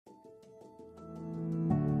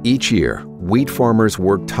Each year, wheat farmers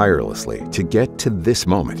work tirelessly to get to this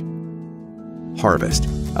moment. Harvest,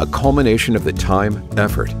 a culmination of the time,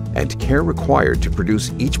 effort, and care required to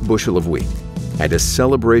produce each bushel of wheat, and a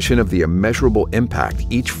celebration of the immeasurable impact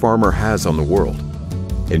each farmer has on the world.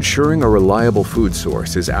 Ensuring a reliable food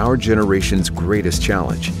source is our generation's greatest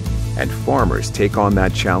challenge, and farmers take on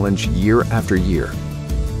that challenge year after year.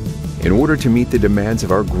 In order to meet the demands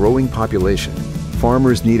of our growing population,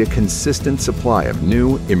 farmers need a consistent supply of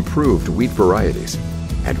new, improved wheat varieties,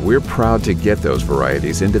 and we're proud to get those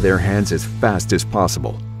varieties into their hands as fast as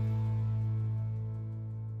possible.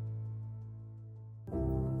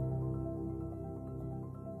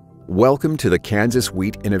 Welcome to the Kansas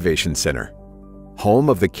Wheat Innovation Center, home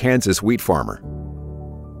of the Kansas wheat farmer.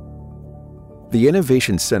 The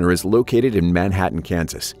Innovation Center is located in Manhattan,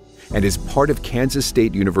 Kansas, and is part of Kansas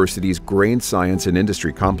State University's Grain Science and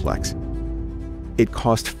Industry Complex. It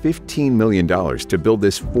cost $15 million to build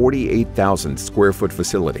this 48,000 square foot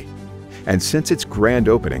facility, and since its grand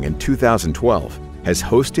opening in 2012, has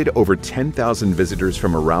hosted over 10,000 visitors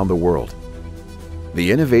from around the world.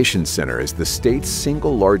 The Innovation Center is the state's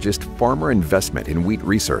single largest farmer investment in wheat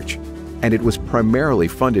research, and it was primarily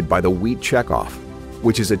funded by the Wheat Checkoff,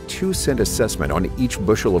 which is a 2-cent assessment on each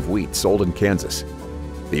bushel of wheat sold in Kansas.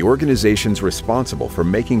 The organizations responsible for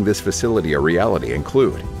making this facility a reality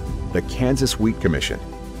include the Kansas Wheat Commission,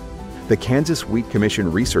 the Kansas Wheat Commission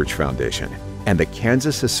Research Foundation, and the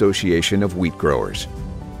Kansas Association of Wheat Growers.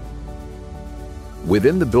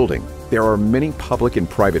 Within the building, there are many public and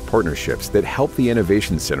private partnerships that help the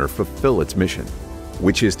Innovation Center fulfill its mission,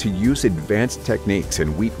 which is to use advanced techniques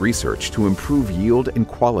in wheat research to improve yield and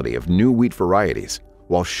quality of new wheat varieties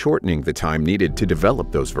while shortening the time needed to develop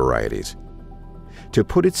those varieties. To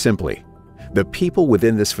put it simply, the people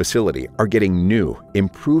within this facility are getting new,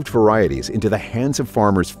 improved varieties into the hands of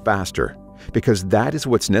farmers faster, because that is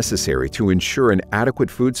what's necessary to ensure an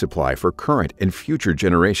adequate food supply for current and future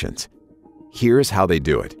generations. Here's how they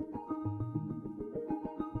do it.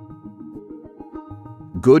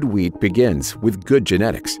 Good wheat begins with good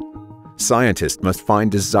genetics. Scientists must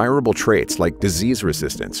find desirable traits like disease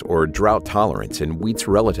resistance or drought tolerance in wheat's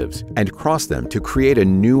relatives and cross them to create a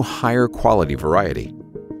new, higher quality variety.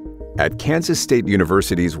 At Kansas State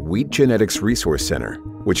University's Wheat Genetics Resource Center,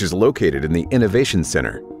 which is located in the Innovation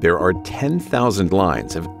Center, there are 10,000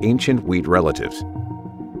 lines of ancient wheat relatives.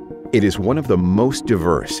 It is one of the most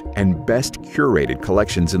diverse and best curated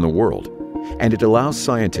collections in the world, and it allows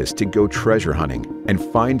scientists to go treasure hunting and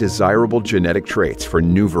find desirable genetic traits for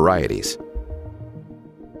new varieties.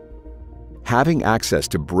 Having access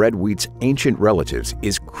to bred wheat's ancient relatives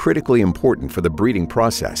is critically important for the breeding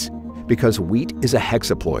process because wheat is a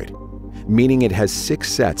hexaploid, meaning it has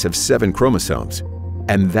 6 sets of 7 chromosomes,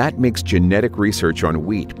 and that makes genetic research on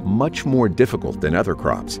wheat much more difficult than other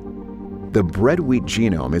crops. The bred wheat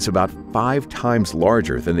genome is about 5 times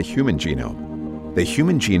larger than the human genome. The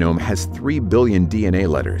human genome has 3 billion DNA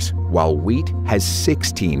letters, while wheat has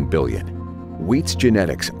 16 billion. Wheat's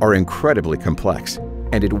genetics are incredibly complex,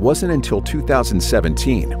 and it wasn't until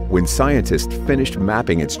 2017 when scientists finished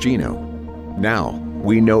mapping its genome. Now,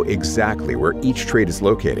 we know exactly where each trait is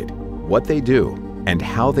located, what they do, and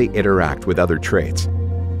how they interact with other traits.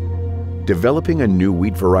 Developing a new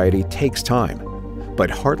wheat variety takes time, but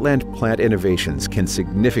Heartland Plant Innovations can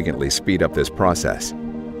significantly speed up this process.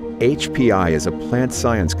 HPI is a plant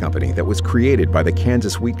science company that was created by the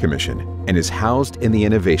Kansas Wheat Commission and is housed in the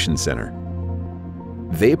Innovation Center.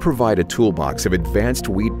 They provide a toolbox of advanced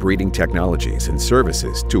wheat breeding technologies and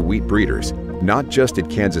services to wheat breeders, not just at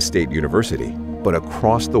Kansas State University, but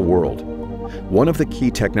across the world. One of the key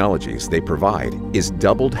technologies they provide is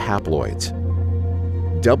doubled haploids.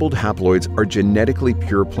 Doubled haploids are genetically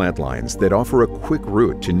pure plant lines that offer a quick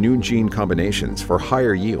route to new gene combinations for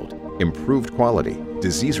higher yield, improved quality,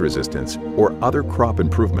 disease resistance, or other crop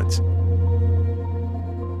improvements.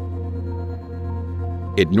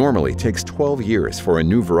 It normally takes 12 years for a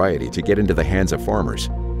new variety to get into the hands of farmers,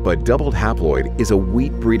 but doubled haploid is a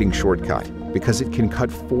wheat breeding shortcut because it can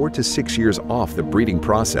cut 4 to 6 years off the breeding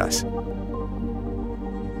process.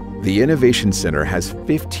 The Innovation Center has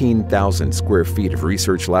 15,000 square feet of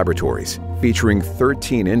research laboratories, featuring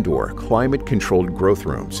 13 indoor, climate-controlled growth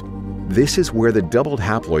rooms. This is where the doubled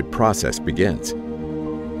haploid process begins.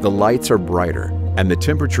 The lights are brighter, and the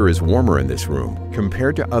temperature is warmer in this room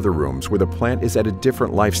compared to other rooms where the plant is at a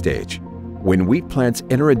different life stage. When wheat plants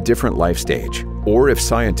enter a different life stage, or if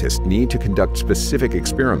scientists need to conduct specific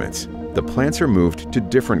experiments, the plants are moved to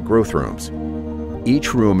different growth rooms.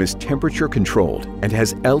 Each room is temperature controlled and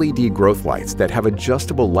has LED growth lights that have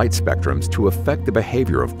adjustable light spectrums to affect the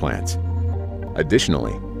behavior of plants.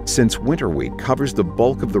 Additionally, Since winter wheat covers the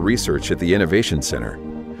bulk of the research at the Innovation Center,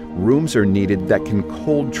 rooms are needed that can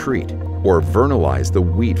cold treat or vernalize the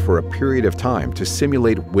wheat for a period of time to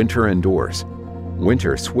simulate winter indoors.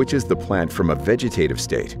 Winter switches the plant from a vegetative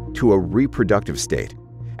state to a reproductive state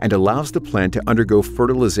and allows the plant to undergo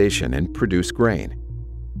fertilization and produce grain.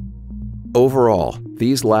 Overall,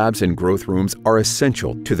 these labs and growth rooms are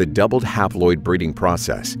essential to the doubled haploid breeding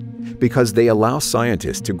process because they allow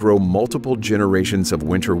scientists to grow multiple generations of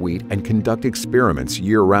winter wheat and conduct experiments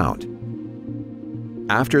year-round.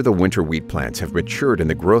 After the winter wheat plants have matured in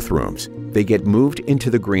the growth rooms, they get moved into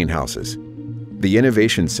the greenhouses. The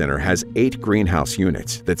Innovation Center has 8 greenhouse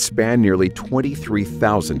units that span nearly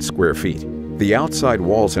 23,000 square feet. The outside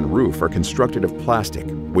walls and roof are constructed of plastic,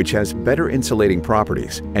 which has better insulating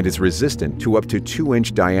properties and is resistant to up to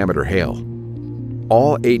 2-inch diameter hail.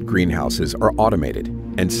 All 8 greenhouses are automated,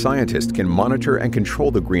 and scientists can monitor and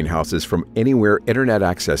control the greenhouses from anywhere internet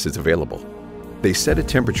access is available. They set a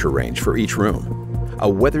temperature range for each room. A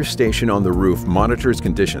weather station on the roof monitors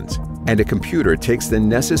conditions, and a computer takes the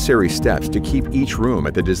necessary steps to keep each room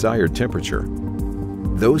at the desired temperature.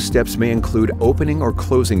 Those steps may include opening or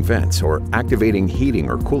closing vents or activating heating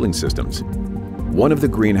or cooling systems. One of the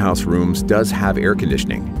greenhouse rooms does have air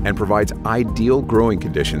conditioning and provides ideal growing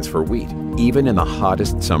conditions for wheat, even in the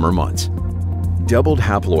hottest summer months. Doubled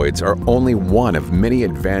haploids are only one of many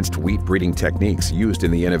advanced wheat breeding techniques used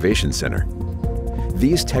in the Innovation Center.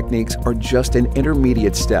 These techniques are just an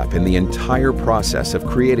intermediate step in the entire process of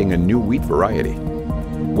creating a new wheat variety.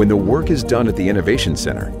 When the work is done at the Innovation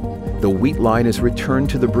Center, the wheat line is returned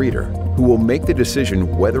to the breeder, who will make the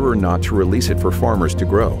decision whether or not to release it for farmers to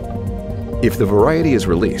grow. If the variety is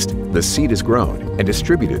released, the seed is grown and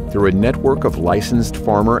distributed through a network of licensed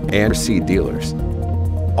farmer and seed dealers.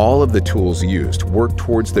 All of the tools used work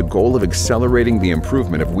towards the goal of accelerating the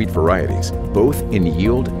improvement of wheat varieties, both in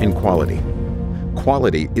yield and quality.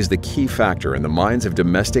 Quality is the key factor in the minds of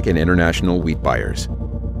domestic and international wheat buyers.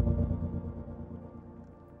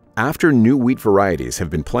 After new wheat varieties have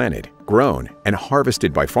been planted, grown, and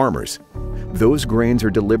harvested by farmers, those grains are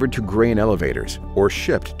delivered to grain elevators or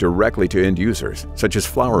shipped directly to end users, such as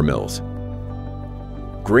flour mills.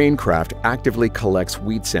 Graincraft actively collects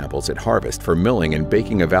wheat samples at harvest for milling and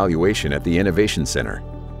baking evaluation at the Innovation Center.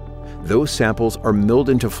 Those samples are milled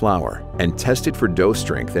into flour and tested for dough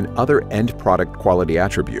strength and other end product quality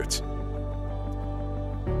attributes.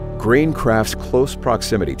 Graincraft's close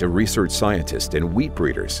proximity to research scientists and wheat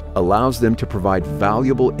breeders allows them to provide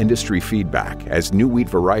valuable industry feedback as new wheat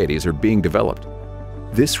varieties are being developed.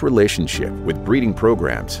 This relationship with breeding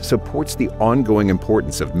programs supports the ongoing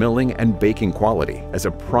importance of milling and baking quality as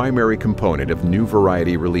a primary component of new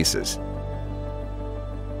variety releases.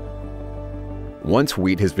 Once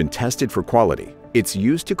wheat has been tested for quality, it's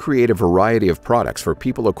used to create a variety of products for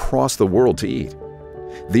people across the world to eat.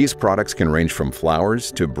 These products can range from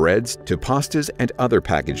flours to breads to pastas and other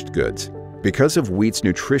packaged goods. Because of wheat's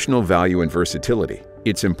nutritional value and versatility,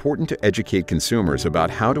 it's important to educate consumers about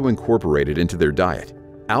how to incorporate it into their diet.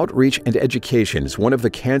 Outreach and education is one of the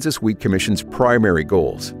Kansas Wheat Commission's primary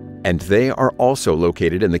goals, and they are also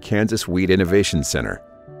located in the Kansas Wheat Innovation Center.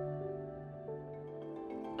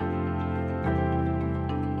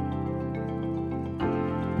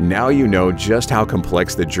 Now you know just how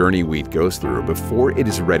complex the journey wheat goes through before it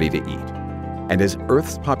is ready to eat. And as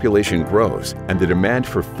Earth's population grows and the demand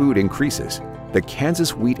for food increases, the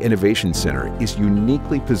Kansas Wheat Innovation Center is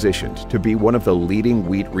uniquely positioned to be one of the leading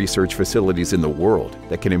wheat research facilities in the world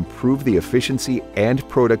that can improve the efficiency and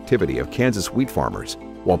productivity of Kansas wheat farmers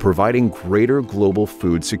while providing greater global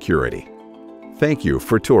food security. Thank you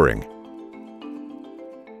for touring.